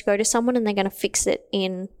and you're going to go to someone and they're going to fix it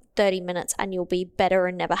in 30 minutes and you'll be better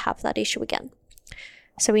and never have that issue again.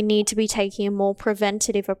 So we need to be taking a more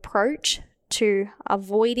preventative approach to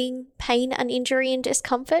avoiding pain and injury and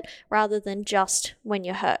discomfort, rather than just when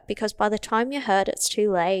you're hurt, because by the time you're hurt, it's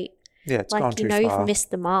too late. Yeah, it's gone too far. You've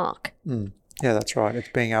missed the mark. Yeah, that's right. It's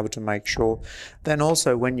being able to make sure. Then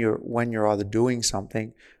also when you're either doing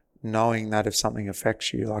something, knowing that if something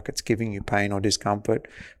affects you, like it's giving you pain or discomfort,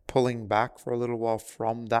 pulling back for a little while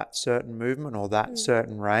from that certain movement or that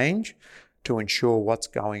certain range to ensure what's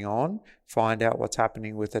going on, find out what's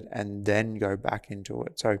happening with it, and then go back into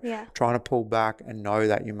it. So trying to pull back and know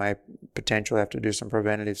that you may potentially have to do some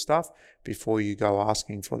preventative stuff before you go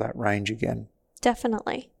asking for that range again.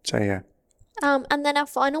 Definitely. So yeah. And then our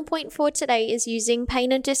final point for today is using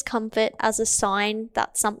pain and discomfort as a sign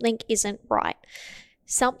that something isn't right.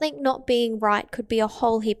 Something not being right could be a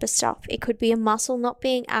whole heap of stuff. It could be a muscle not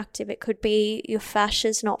being active. It could be your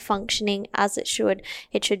fascia's not functioning as it should.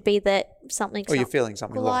 It should be that something's or you're feeling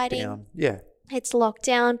something gliding. locked down. Yeah. It's locked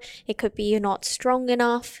down. It could be you're not strong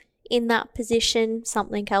enough in that position.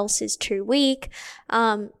 Something else is too weak.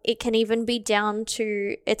 It can even be down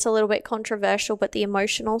to, it's a little bit controversial, but the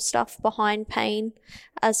emotional stuff behind pain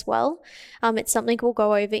as well. It's something we'll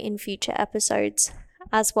go over in future episodes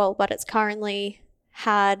as well, but it's currently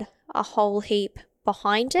had a whole heap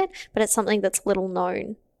behind it, but it's something that's little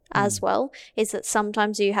known as well, is that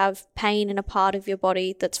sometimes you have pain in a part of your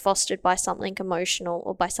body that's fostered by something emotional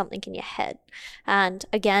or by something in your head. And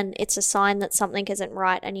again, it's a sign that something isn't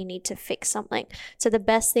right and you need to fix something. So the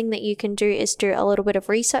best thing that you can do is do a little bit of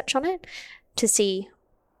research on it to see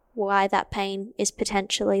why that pain is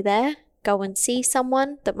potentially there. Go and see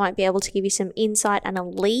someone that might be able to give you some insight and a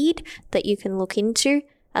lead that you can look into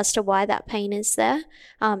as to why that pain is there,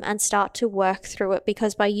 and start to work through it,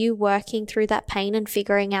 because by you working through that pain and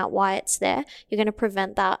figuring out why it's there, you're going to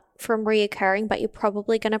prevent that from reoccurring, but you're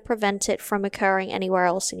probably going to prevent it from occurring anywhere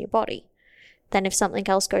else in your body. Then if something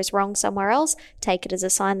else goes wrong somewhere else, take it as a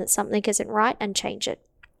sign that something isn't right and change it.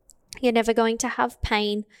 You're never going to have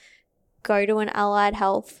pain. Go to an allied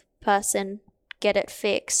health person, get it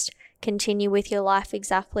fixed, continue with your life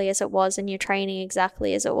exactly as it was and your training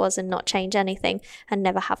exactly as it was and not change anything and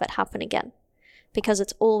never have it happen again. Because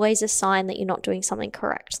it's always a sign that you're not doing something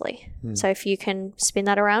correctly. So if you can spin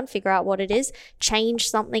that around, figure out what it is, change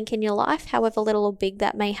something in your life, however little or big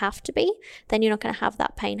that may have to be, then you're not going to have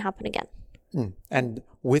that pain happen again. And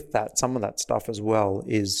with that, some of that stuff as well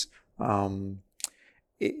is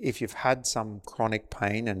if you've had some chronic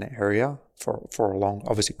pain in an area for a long,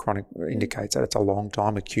 obviously chronic indicates that it's a long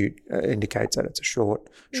time, acute indicates that it's a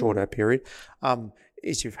shorter period.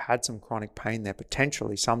 Is you've had some chronic pain there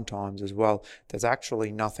potentially sometimes as well, there's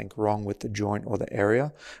actually nothing wrong with the joint or the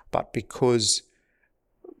area, but because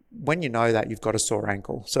when you know that you've got a sore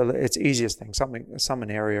ankle, so it's easiest thing, some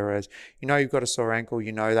area is, you know, you've got a sore ankle,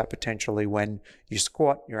 you know that potentially when you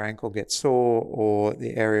squat, your ankle gets sore, or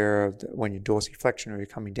the area of when you're dorsiflexion or you're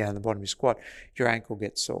coming down the bottom of your squat, your ankle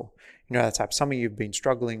gets sore. You know, that's something you've been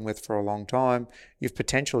struggling with for a long time. You've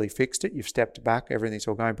potentially fixed it. You've stepped back. Everything's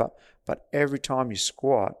all going. But every time you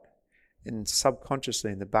squat, and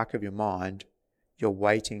subconsciously in the back of your mind, you're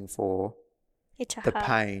waiting for the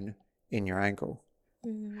pain in your ankle.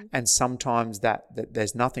 And sometimes that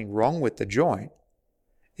there's nothing wrong with the joint.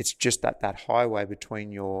 It's just that highway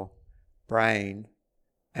between your brain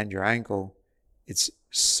and your ankle, it's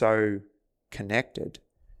so connected,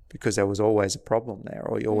 because there was always a problem there,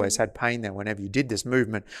 or you always had pain there whenever you did this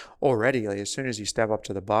movement already. Like as soon as you step up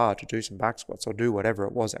to the bar to do some back squats or do whatever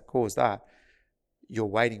it was that caused that, you're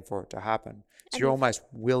waiting for it to happen. So you're almost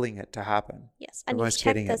willing it to happen. Yes, and you've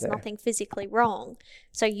checked there's nothing physically wrong.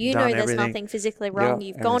 So you know there's nothing physically wrong.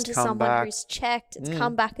 You've gone to someone who's checked. It's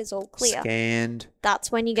come back as all clear. Scanned. That's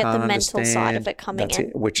when you get the mental side of it coming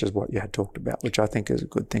in. Which is what you had talked about, which I think is a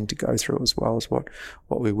good thing to go through as well as what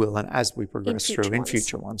we will, and as we progress through in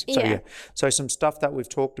future ones. So so some stuff that we've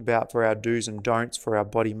talked about for our do's and don'ts for our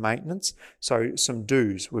body maintenance. So some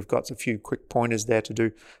do's, we've got a few quick pointers there to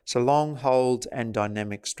do. So long holds and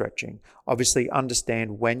dynamic stretching. Obviously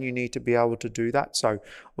understand when you need to be able to do that. So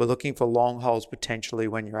we're looking for long holds potentially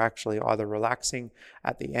when you're actually either relaxing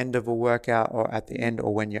at the end of a workout or at the end,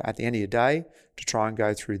 or when you're at the end of your day, to try and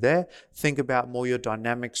go through there. Think about more your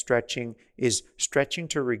dynamic stretching is stretching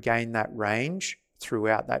to regain that range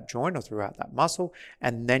throughout that joint or throughout that muscle,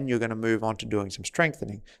 and then you're going to move on to doing some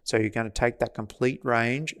strengthening. So you're going to take that complete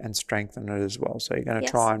range and strengthen it as well. So you're going to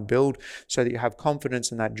try and build so that you have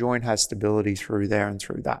confidence and that joint has stability through there and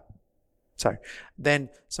through that. So then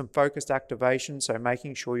some focused activation, so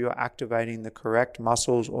making sure you're activating the correct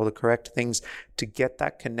muscles or the correct things to get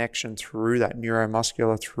that connection through that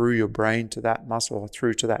neuromuscular, through your brain to that muscle or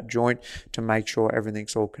through to that joint, to make sure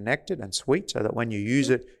everything's all connected and sweet, so that when you use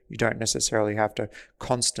it, you don't necessarily have to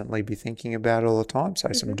constantly be thinking about it all the time.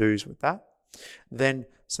 So some do's with that. Then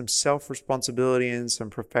some self-responsibility and some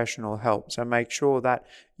professional help. So make sure that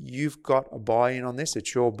you've got a buy-in on this.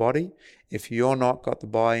 It's your body. If you're not got the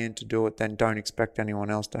buy-in to do it, then don't expect anyone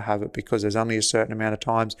else to have it, because there's only a certain amount of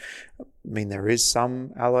times. I mean, there is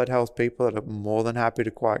some allied health people that are more than happy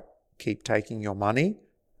to quite keep taking your money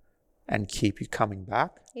and keep you coming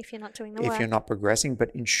back If you're not doing the if work. you're not progressing.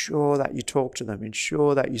 But ensure that you talk to them,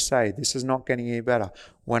 ensure that you say, this is not getting any better.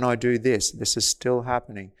 When I do this, this is still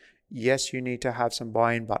happening. Yes, you need to have some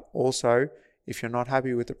buy-in, but also if you're not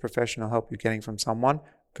happy with the professional help you're getting from someone,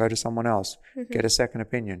 go to someone else, get a second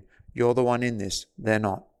opinion. You're the one in this, they're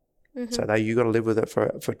not. So that you got to live with it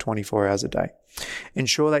for 24 hours a day.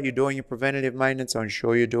 Ensure that you're doing your preventative maintenance, or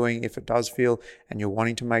ensure you're doing, if it does feel and you're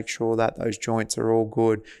wanting to make sure that those joints are all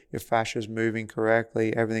good, your fascia's moving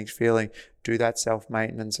correctly, everything's feeling, do that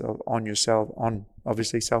self-maintenance on yourself,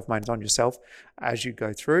 obviously self-maintenance on yourself as you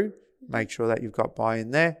go through. Make sure that you've got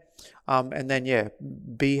buy-in there. And then,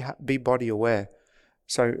 be body aware.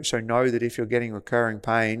 So know that if you're getting recurring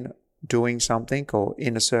pain, doing something or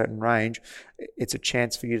in a certain range, it's a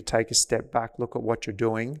chance for you to take a step back, look at what you're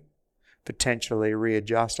doing, potentially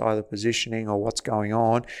readjust either positioning or what's going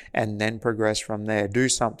on, and then progress from there. Do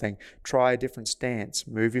something, try a different stance,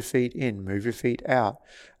 move your feet in, move your feet out,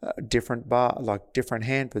 different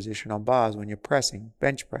hand position on bars when you're pressing,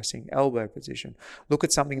 bench pressing, elbow position. Look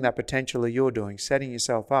at something that potentially you're doing, setting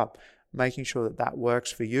yourself up, making sure that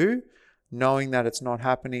works for you, knowing that it's not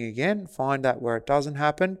happening again. Find out where it doesn't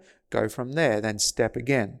happen, go from there, then step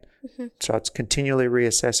again. So it's continually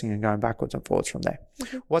reassessing and going backwards and forwards from there.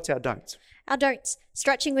 What's our don'ts? Our don'ts: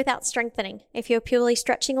 stretching without strengthening. If you're purely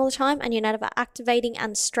stretching all the time and you're never activating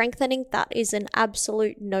and strengthening, that is an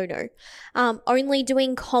absolute no-no. Only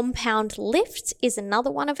doing compound lifts is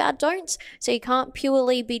another one of our don'ts. So you can't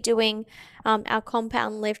purely be doing our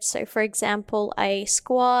compound lifts. So for example, a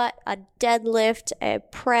squat, a deadlift, a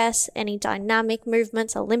press, any dynamic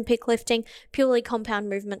movements, Olympic lifting, purely compound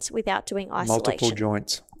movements without doing isolation.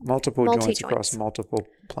 Multiple joints across multiple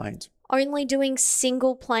planes. Only doing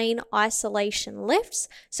single plane isolation lifts.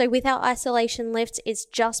 So with our isolation lifts, it's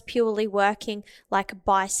just purely working like a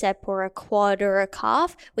bicep or a quad or a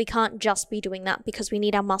calf. We can't just be doing that because we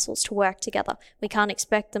need our muscles to work together. We can't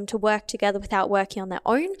expect them to work together without working on their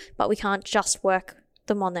own, but we can't just work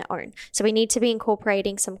them on their own. So we need to be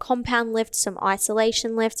incorporating some compound lifts, some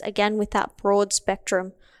isolation lifts, again with that broad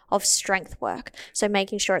spectrum of strength work. So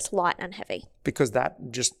making sure it's light and heavy. Because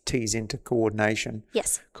that just tees into coordination.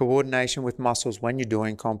 Yes. Coordination with muscles when you're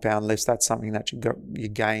doing compound lifts, that's something that you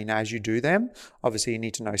gain as you do them. Obviously, you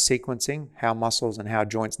need to know sequencing, how muscles and how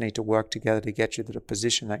joints need to work together to get you to the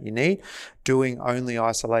position that you need. Doing only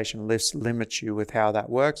isolation lifts limits you with how that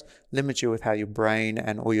works, limits you with how your brain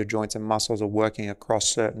and all your joints and muscles are working across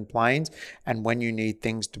certain planes. And when you need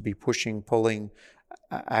things to be pushing, pulling,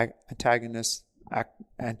 antagonists,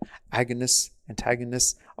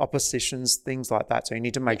 oppositions, things like that. So you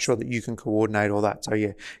need to make sure that you can coordinate all that.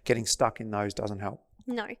 So getting stuck in those doesn't help.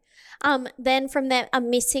 No. Then from there, a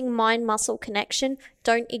missing mind-muscle connection.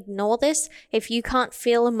 Don't ignore this. If you can't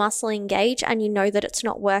feel a muscle engage and you know that it's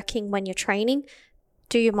not working when you're training,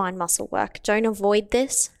 do your mind-muscle work. Don't avoid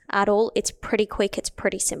this at all. It's pretty quick. It's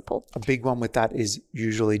pretty simple. A big one with that is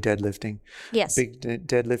usually deadlifting. Yes.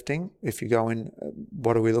 Deadlifting, if you go in,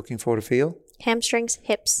 what are we looking for to feel? Hamstrings,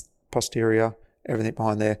 hips. Posterior, everything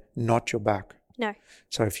behind there, not your back. No.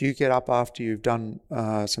 So if you get up after you've done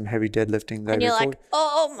some heavy deadlifting, and you're like,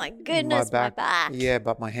 oh my goodness, my back. Yeah,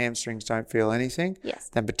 but my hamstrings don't feel anything. Yes.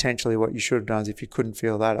 Then potentially what you should have done is, if you couldn't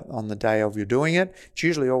feel that on the day of you're doing it, it's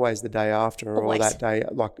usually always the day after or that day.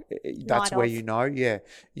 Like that's where you know, you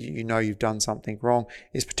know you've done something wrong.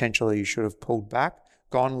 Is potentially you should have pulled back,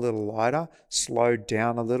 gone a little lighter, slowed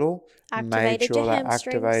down a little, made sure that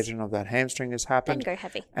activation of that hamstring has happened. Then go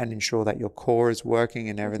heavy. And ensure that your core is working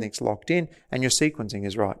and everything's locked in and your sequencing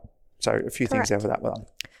is right. So a few things over that one.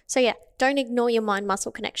 So don't ignore your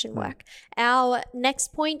mind-muscle connection work. Our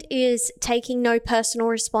next point is taking no personal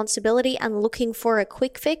responsibility and looking for a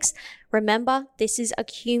quick fix. Remember, this is a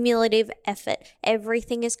cumulative effort.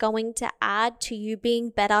 Everything is going to add to you being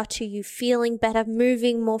better, to you feeling better,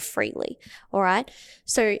 moving more freely. All right?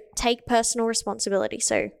 So take personal responsibility.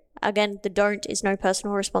 So again, the don't is no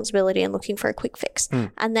personal responsibility and looking for a quick fix.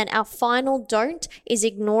 And then our final don't is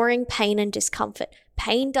ignoring pain and discomfort.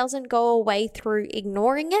 Pain doesn't go away through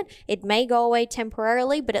ignoring it. It may go away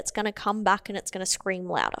temporarily, but it's going to come back and it's going to scream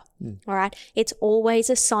louder. All right. It's always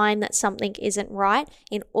a sign that something isn't right.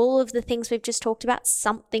 In all of the things we've just talked about,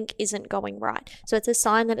 something isn't going right. So it's a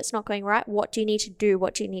sign that it's not going right. What do you need to do?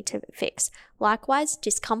 What do you need to fix? Likewise,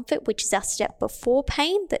 discomfort, which is our step before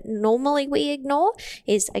pain that normally we ignore,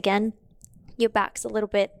 is again, your back's a little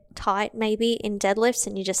bit tight maybe in deadlifts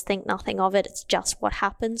and you just think nothing of it. It's just what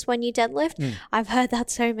happens when you deadlift. I've heard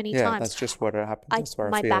that so many times. Yeah, that's just what happens.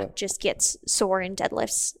 My back just gets sore in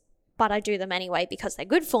deadlifts but I do them anyway because they're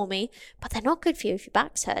good for me, but they're not good for you if your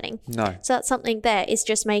back's hurting. No. So that's something there, is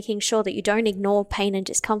just making sure that you don't ignore pain and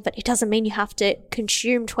discomfort. It doesn't mean you have to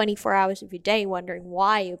consume 24 hours of your day wondering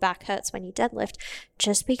why your back hurts when you deadlift.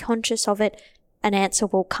 Just be conscious of it. An answer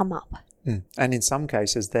will come up. And in some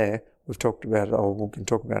cases there, we've talked about it, or we can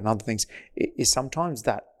talk about it in other things, is sometimes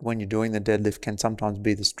that when you're doing the deadlift can sometimes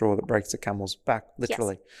be the straw that breaks the camel's back,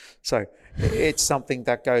 literally. Yes. So it's something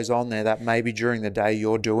that goes on there that maybe during the day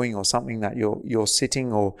you're doing, or something that you're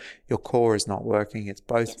sitting, or your core is not working. It's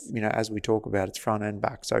both, yes. As we talk about, it's front and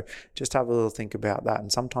back. So just have a little think about that.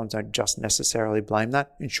 And sometimes don't just necessarily blame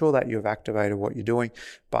that. Ensure that you've activated what you're doing,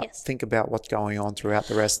 but yes. think about what's going on throughout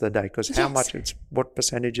the rest of the day, because how much what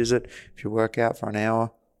percentage is it if you work out for an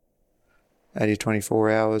hour? Out of your 24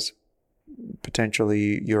 hours,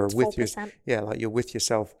 potentially you're with you're with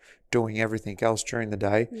yourself doing everything else during the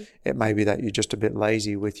day. It may be that you're just a bit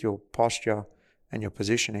lazy with your posture and your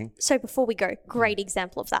positioning. So before we go, great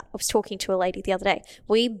example of that. I was talking to a lady the other day.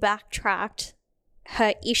 We backtracked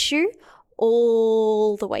her issue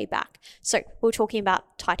all the way back. So we're talking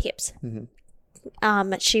about tight hips. Mm-hmm.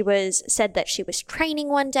 She said that she was training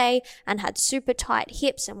one day and had super tight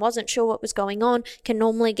hips and wasn't sure what was going on, can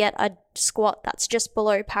normally get a squat that's just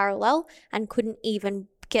below parallel, and couldn't even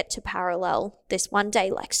get to parallel this one day,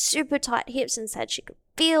 like super tight hips, and said she could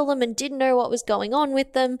feel them and didn't know what was going on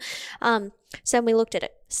with them. So we looked at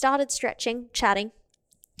it, started stretching, chatting,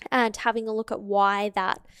 and having a look at why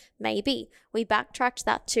that may be. We backtracked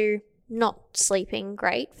that to not sleeping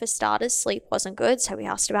great. For starters, sleep wasn't good. So we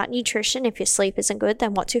asked about nutrition. If your sleep isn't good,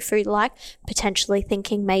 then what's your food like? Potentially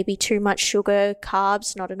thinking maybe too much sugar,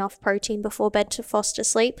 carbs, not enough protein before bed to foster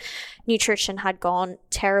sleep. Nutrition had gone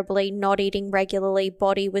terribly, not eating regularly.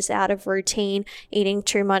 Body was out of routine, eating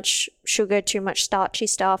too much sugar, too much starchy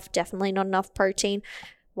stuff, definitely not enough protein.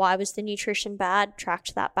 Why was the nutrition bad?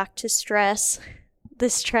 Tracked that back to stress. The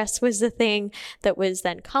stress was the thing that was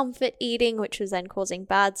then comfort eating, which was then causing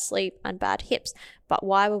bad sleep and bad hips. But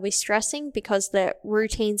why were we stressing? Because the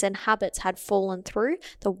routines and habits had fallen through.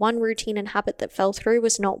 The one routine and habit that fell through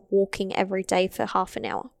was not walking every day for half an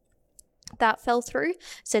hour. That fell through.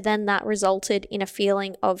 So then that resulted in a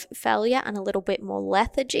feeling of failure and a little bit more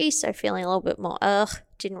lethargy. So feeling a little bit more,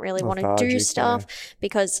 didn't really want to do stuff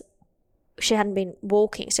because she hadn't been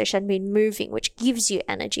walking, so she hadn't been moving, which gives you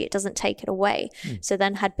energy. It doesn't take it away. So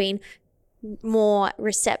then had been more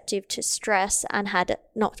receptive to stress and had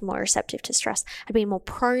been more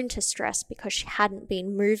prone to stress because she hadn't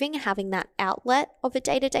been moving, having that outlet of a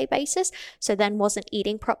day-to-day basis. So then wasn't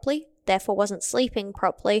eating properly, therefore wasn't sleeping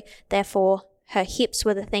properly, therefore her hips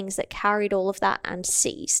were the things that carried all of that and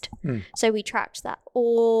seized. So we tracked that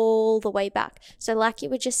all the way back. So like you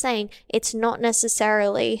were just saying, it's not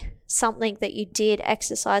necessarily something that you did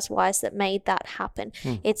exercise-wise that made that happen.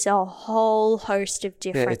 It's a whole host of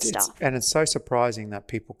different stuff. And it's so surprising that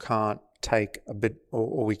people can't take a bit,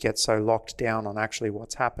 or we get so locked down on actually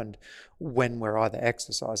what's happened when we're either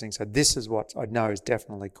exercising. So this is what I know has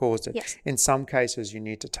definitely caused it. Yes. In some cases, you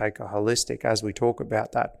need to take a holistic, as we talk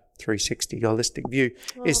about that 360 holistic view,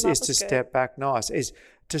 is to step back. Is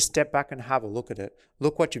to step back and have a look at it.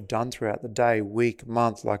 Look what you've done throughout the day, week,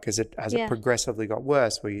 month. Like as it progressively got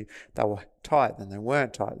worse, where they were tight, then they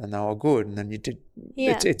weren't tight, then they were good, and then you did.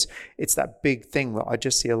 Yeah. It's that big thing that I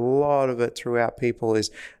just see a lot of it throughout people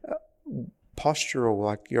is postural.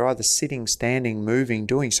 Like you're either sitting, standing, moving,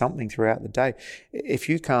 doing something throughout the day. If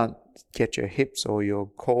you can't get your hips or your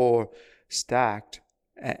core stacked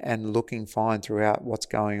and looking fine throughout what's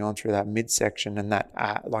going on through that midsection and that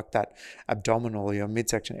like that abdominal, your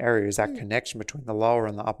midsection area is that connection between the lower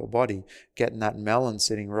and the upper body, getting that melon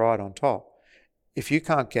sitting right on top. If you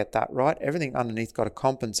can't get that right, everything underneath got to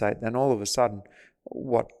compensate. Then all of a sudden,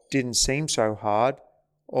 what didn't seem so hard,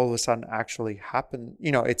 all of a sudden actually happened.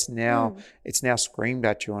 It's now screamed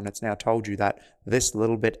at you, and it's now told you that this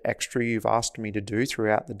little bit extra you've asked me to do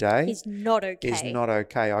throughout the day is not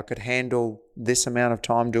okay. I could handle this amount of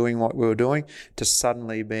time doing what we were doing, to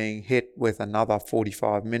suddenly being hit with another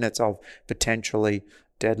 45 minutes of potentially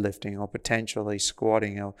deadlifting or potentially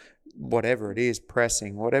squatting or whatever it is,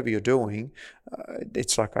 pressing, whatever you're doing.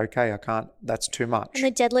 It's like, okay, I can't, that's too much. And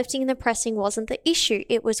the deadlifting and the pressing wasn't the issue.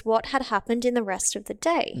 It was what had happened in the rest of the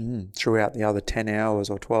day. Throughout the other 10 hours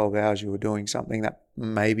or 12 hours, you were doing something that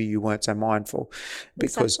maybe you weren't so mindful.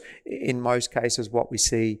 Because in most cases, what we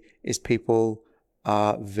see is people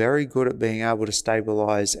are very good at being able to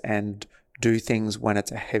stabilize and do things when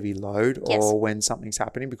it's a heavy load or when something's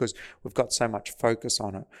happening, because we've got so much focus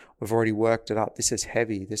on it. We've already worked it up. This is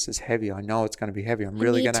heavy. I know it's going to be heavy. I'm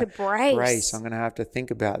really going to brace. I'm going to have to think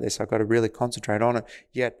about this. I've got to really concentrate on it.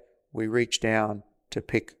 Yet we reach down to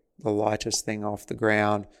pick the lightest thing off the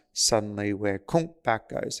ground, suddenly where back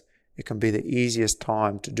goes. It can be the easiest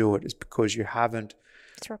time to do it is because you haven't.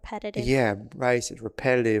 It's repetitive. Yeah, it's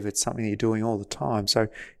repetitive. It's something that you're doing all the time. So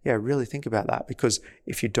yeah, really think about that, because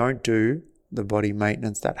if you don't do the body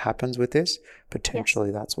maintenance that happens with this,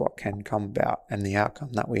 potentially that's what can come about and the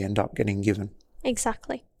outcome that we end up getting given.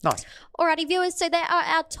 Exactly. Nice. Alrighty, viewers. So there are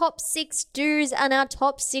our top 6 do's and our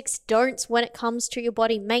top 6 don'ts when it comes to your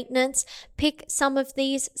body maintenance. Pick some of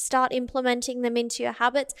these, start implementing them into your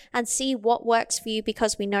habits and see what works for you,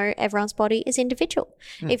 because we know everyone's body is individual.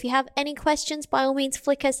 If you have any questions, by all means,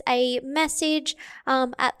 flick us a message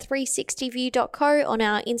at 360view.co on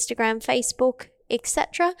our Instagram, Facebook,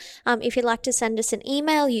 etc. If you'd like to send us an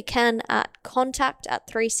email, you can at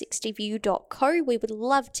contact@360view.co. We would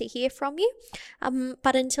love to hear from you.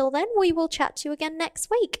 But until then, we will chat to you again next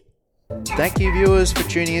week. Thank you, viewers, for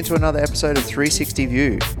tuning into another episode of 360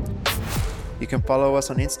 View. You can follow us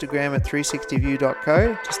on Instagram at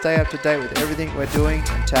 360view.co to stay up to date with everything we're doing,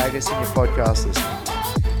 and tag us in your podcast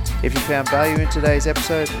listening. If you found value in today's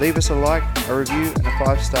episode, leave us a like, a review, and a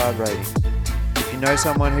 5-star rating. If you know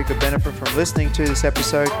someone who could benefit from listening to this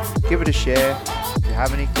episode, give it a share. If you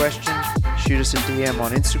have any questions, shoot us a DM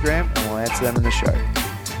on Instagram and we'll answer them in the show.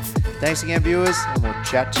 Thanks again, viewers, and we'll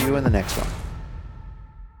chat to you in the next one.